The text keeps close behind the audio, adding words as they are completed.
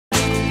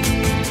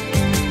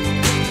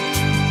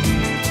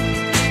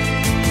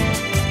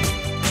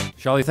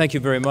Charlie, thank you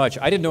very much.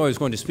 I didn't know I was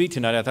going to speak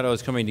tonight. I thought I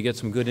was coming to get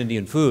some good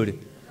Indian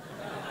food.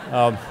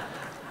 But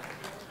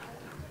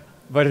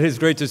it is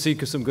great to see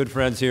some good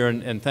friends here,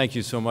 and thank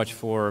you so much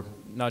for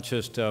not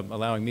just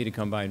allowing me to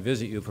come by and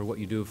visit you, for what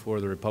you do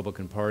for the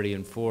Republican Party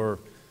and for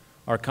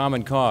our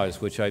common cause,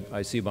 which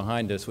I see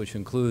behind us, which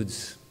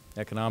includes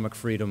economic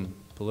freedom,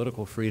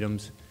 political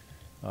freedoms,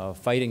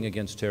 fighting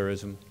against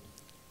terrorism,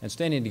 and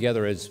standing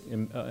together as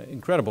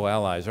incredible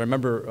allies. I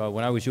remember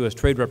when I was U.S.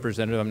 Trade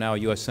Representative, I'm now a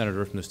U.S.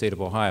 Senator from the state of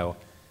Ohio,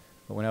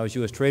 but when I was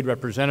U.S. Trade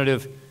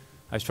Representative,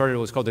 I started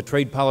what was called the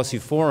Trade Policy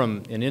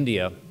Forum in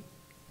India,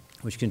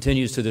 which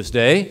continues to this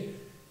day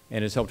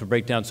and has helped to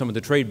break down some of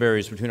the trade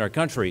barriers between our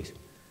countries.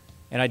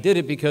 And I did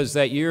it because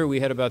that year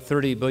we had about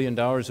 $30 billion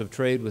of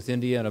trade with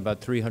India and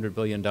about $300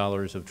 billion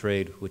of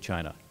trade with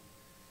China.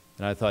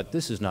 And I thought,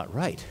 this is not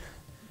right.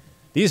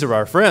 These are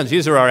our friends.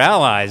 These are our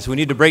allies. We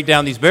need to break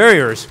down these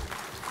barriers.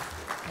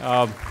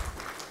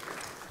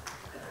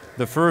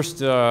 The first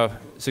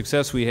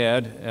success we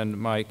had, and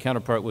my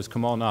counterpart was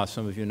Kamal Nath,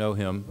 some of you know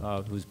him,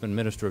 who's been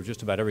minister of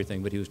just about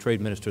everything, but he was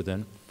trade minister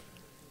then.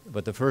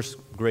 But the first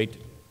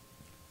great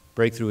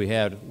breakthrough we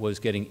had was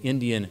getting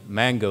Indian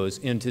mangoes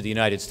into the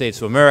United States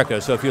of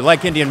America. So if you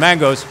like Indian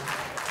mangoes,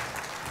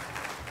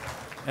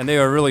 and they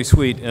are really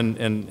sweet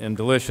and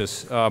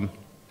delicious.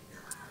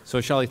 So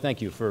Charlie, thank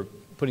you for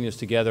putting this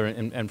together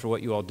and for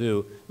what you all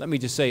do. Let me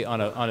just say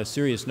on a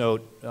serious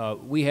note,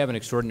 we have an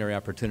extraordinary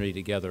opportunity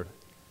together,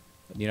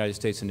 the United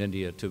States and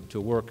India,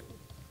 to work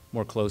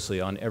more closely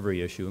on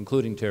every issue,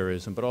 including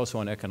terrorism, but also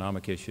on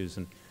economic issues.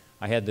 And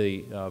I had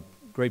the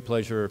great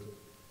pleasure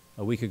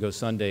a week ago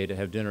Sunday to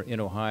have dinner in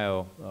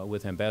Ohio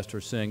with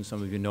Ambassador Singh.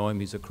 Some of you know him.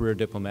 He's a career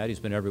diplomat. He's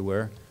been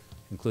everywhere,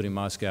 including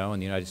Moscow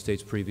and the United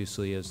States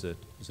previously as the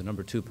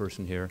 #2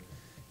 person here.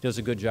 He does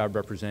a good job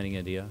representing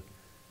India.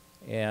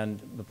 And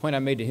the point I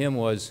made to him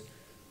was,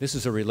 this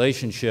is a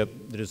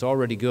relationship that is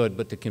already good,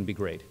 but that can be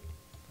great.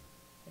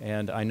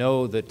 And I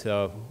know that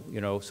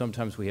you know,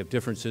 sometimes we have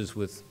differences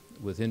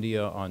with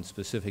India on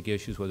specific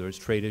issues, whether it's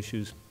trade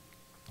issues,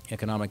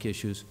 economic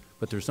issues,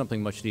 but there's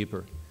something much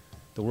deeper.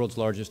 The world's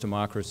largest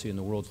democracy and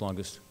the world's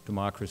longest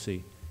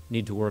democracy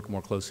need to work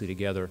more closely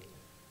together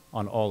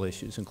on all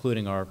issues,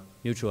 including our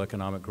mutual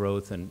economic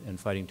growth and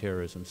fighting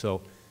terrorism.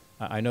 So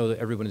I know that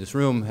everyone in this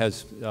room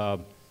has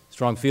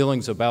strong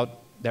feelings about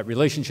that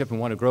relationship and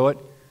want to grow it.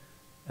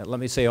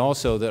 Let me say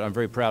also that I'm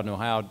very proud in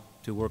Ohio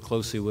to work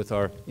closely with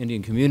our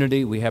Indian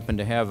community. We happen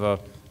to have a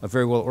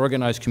very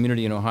well-organized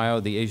community in Ohio,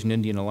 the Asian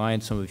Indian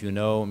Alliance. Some of you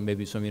know,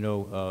 maybe some of you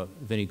know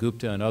Vinny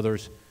Gupta and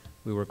others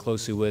we work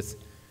closely with.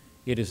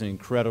 It is an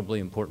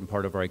incredibly important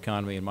part of our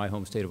economy in my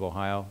home state of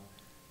Ohio.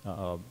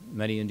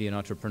 Many Indian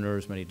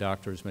entrepreneurs, many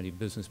doctors, many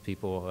business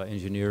people,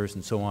 engineers,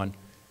 and so on.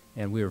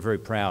 And we are very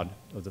proud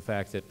of the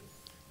fact that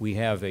we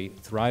have a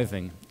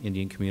thriving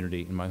Indian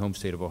community in my home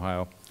state of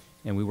Ohio,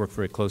 and we work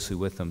very closely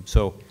with them.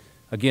 So,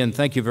 again,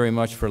 thank you very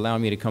much for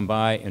allowing me to come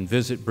by and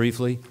visit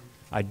briefly.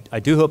 I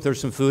do hope there's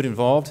some food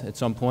involved at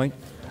some point.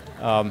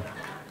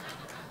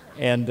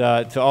 And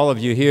to all of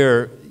you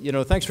here, you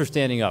know, thanks for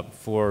standing up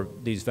for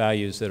these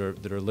values that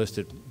are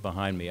listed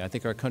behind me. I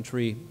think our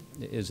country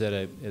is at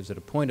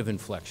a point of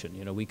inflection.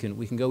 You know, we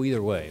can go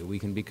either way. We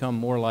can become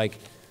more like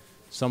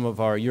some of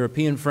our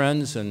European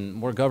friends, and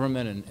more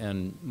government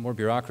and more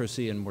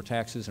bureaucracy and more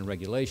taxes and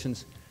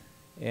regulations.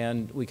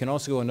 And we can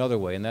also go another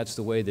way, and that's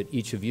the way that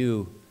each of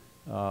you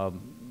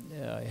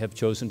have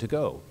chosen to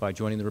go, by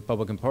joining the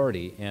Republican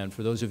Party. And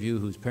for those of you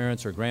whose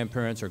parents or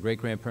grandparents or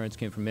great-grandparents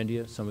came from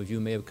India, some of you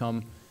may have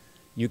come,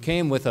 you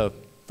came with a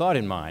thought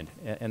in mind,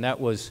 and that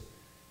was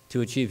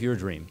to achieve your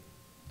dream,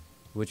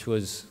 which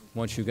was,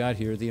 once you got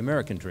here, the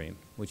American dream,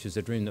 which is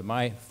a dream that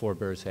my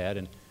forebears had,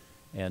 and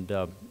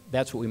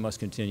that's what we must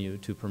continue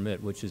to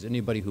permit, which is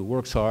anybody who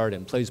works hard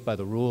and plays by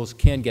the rules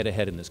can get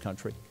ahead in this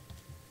country.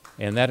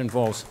 And that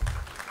involves,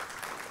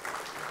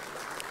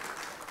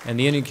 and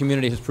the Indian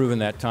community has proven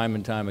that time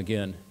and time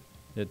again,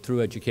 that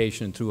through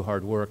education and through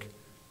hard work,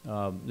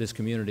 this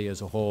community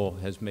as a whole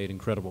has made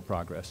incredible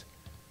progress.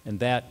 And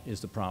that is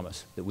the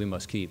promise that we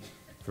must keep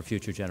for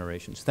future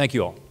generations. Thank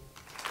you all.